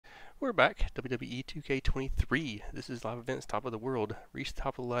We're back. WWE 2K23. This is live events, top of the world. Reach the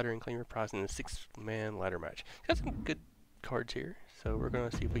top of the ladder and claim your prize in the 6-man ladder match. Got some good cards here, so we're gonna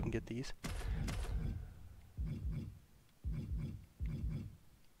see if we can get these.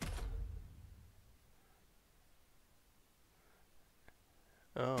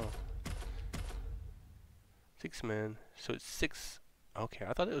 Oh. 6 men. So it's 6. Okay,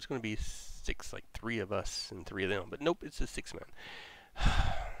 I thought it was going to be 6, like 3 of us and 3 of them. But nope, it's a 6 man.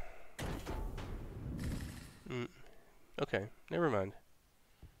 Okay, never mind.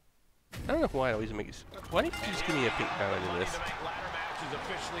 I don't know why I always make it. Why didn't you just give me a pink diamond in this? Ladder match is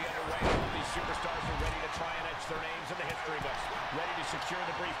officially underway. All these superstars are ready to try and etch their names in the history books. Ready to secure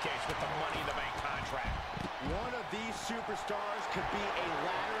the briefcase with the Money in the Bank contract. One of these superstars could be a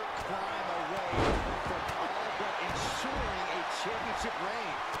ladder climb away from all but ensuring a championship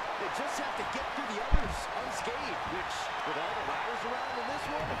reign. They just have to get through the others unscathed, which, with all the ladders around in this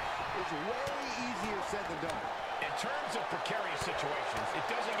one, is way easier said than done. In terms of precarious situations, it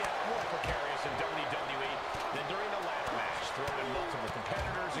doesn't get more precarious in WWE than during the ladder match. Throw in multiple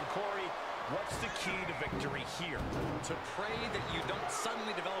competitors, and Corey, what's the key to victory here? To pray that you don't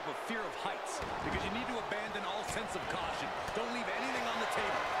suddenly develop a fear of heights, because you need to abandon all sense of caution. Don't leave anything on the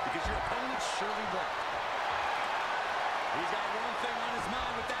table, because your opponent surely won't. He's got one thing on his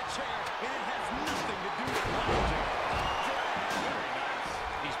mind with that chair, and it has nothing to do with logic. Very nice.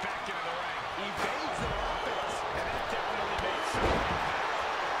 He's back into the ring. Evades their offense, and that definitely makes some impact.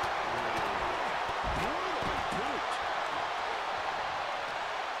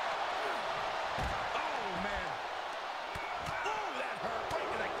 Oh, man. Oh, that hurt right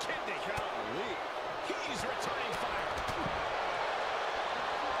to the kidney. Golly. He's returning fire.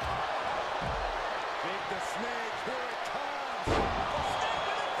 Big the snake, here it comes. The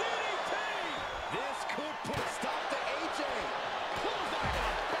snake with a DDT. This could put a stop to AJ. Pulls out to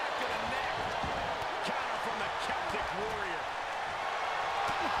the back of the neck. Counter from the Celtic Warrior.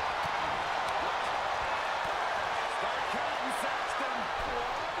 Start counting, Saxton.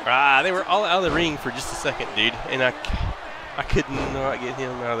 Ah, they were all out of the ring for just a second, dude, and I could not get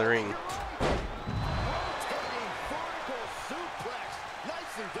him out of the ring. Rotating vertical suplex.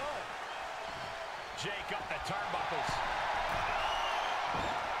 Nicely done. Jake up the turnbuckles.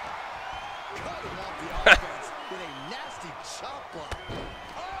 Cutting off the offense with a nasty chop block.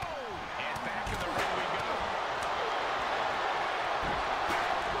 Oh! And back in the ring we go.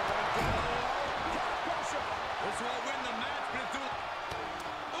 This won't win the match, but it's doing...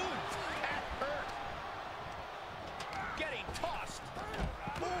 Ooh, that hurt. Getting tossed.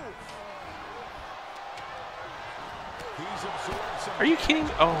 Move. He's absorbed some. Are you kidding?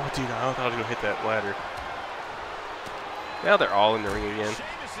 Oh, dude, I thought I was gonna hit that ladder. Now they're all in the ring again.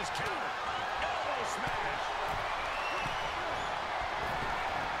 Sheamus's counter. Elbow smash.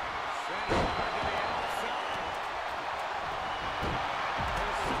 Sending it back to the outside. The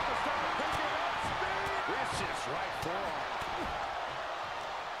superstar picking up speed. Vicious right forearm.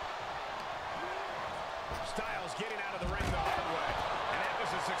 Styles getting out of the ring the hard way. And that was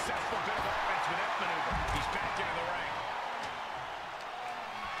a successful bit of offense with that maneuver. He's back into the ring.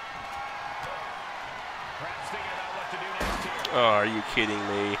 Perhaps thinking about what to do next here. Oh, are you kidding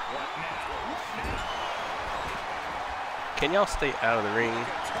me? What now? What now? Can y'all stay out of the ring?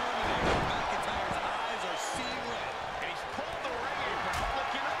 McIntyre's eyes are seeing red. And he's pulled the ring apron,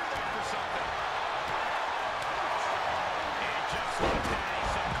 looking over there for something. And just like that, he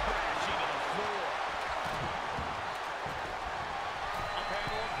sent crashing to the floor. Up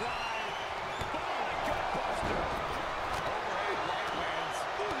handle applied. Boom, a gut buster. Overhead right lands.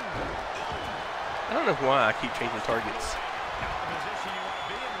 I don't know why I keep changing targets. Not the position you want to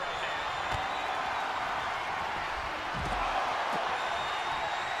be in right now.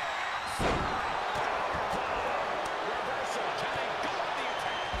 Reversal, can they go on the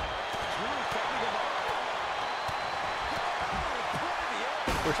attack? Drew fending him off.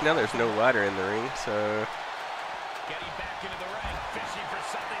 Of course, now there's no ladder in the ring, so Getting back into the ring, fishing for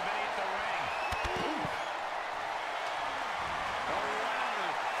something beneath the ring.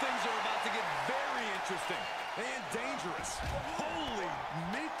 Alright, things are about to get very interesting and dangerous. Holy,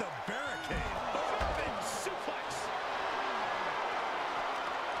 meet the barricade. German suplex.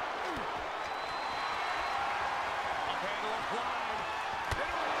 Up handle applied.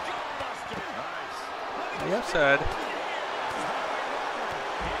 Gutbuster. Nice. on the outside.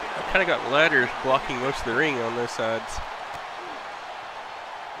 I kind of got ladders blocking most of the ring on those sides.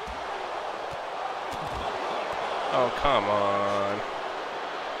 Oh, come on.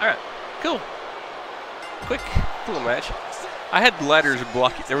 Alright, cool. Quick little match. I had ladders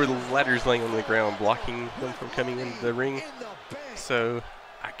blocking, there were ladders laying on the ground blocking them from coming into the ring. So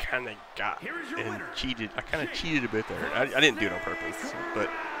I kind of got Here is your and winner. cheated. I kind of cheated a bit there. I didn't do it on purpose, but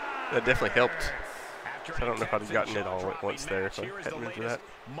that definitely helped. After So I don't know if I'd have gotten it all at jaw-dropping once there match, if I here is hadn't the been for that.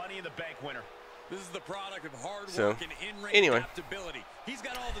 Money in the Bank winner. This is the product of hard So, work and in-ring anyway. adaptability. He's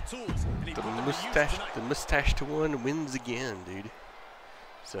got all the tools, and he The put them to use mustache, tonight. the mustache to one wins again, dude.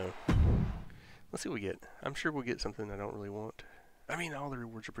 So, let's see what we get. I'm sure we'll get something I don't really want. I mean, all the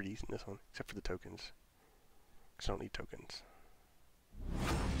rewards are pretty easy in this one, except for the tokens. Because I don't need tokens.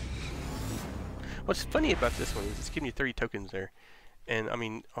 What's funny about this one is it's giving you 30 tokens there. And, I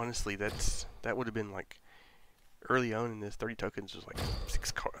mean, honestly, that would have been like, early on in this, 30 tokens was like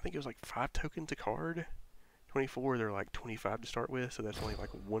 6 cards. I think it was like 5 tokens a card. 24, they're like 25 to start with, so that's only like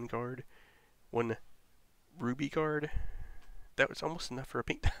 1 card. 1 ruby card. That was almost enough for a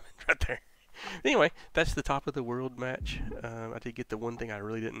pink diamond right there. Anyway, that's the top of the world match. I did get the one thing I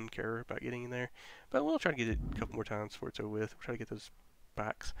really didn't care about getting in there, but we'll try to get it a couple more times before it's over with. We'll try to get those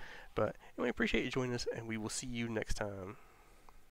packs. But anyway, appreciate you joining us, and we will see you next time.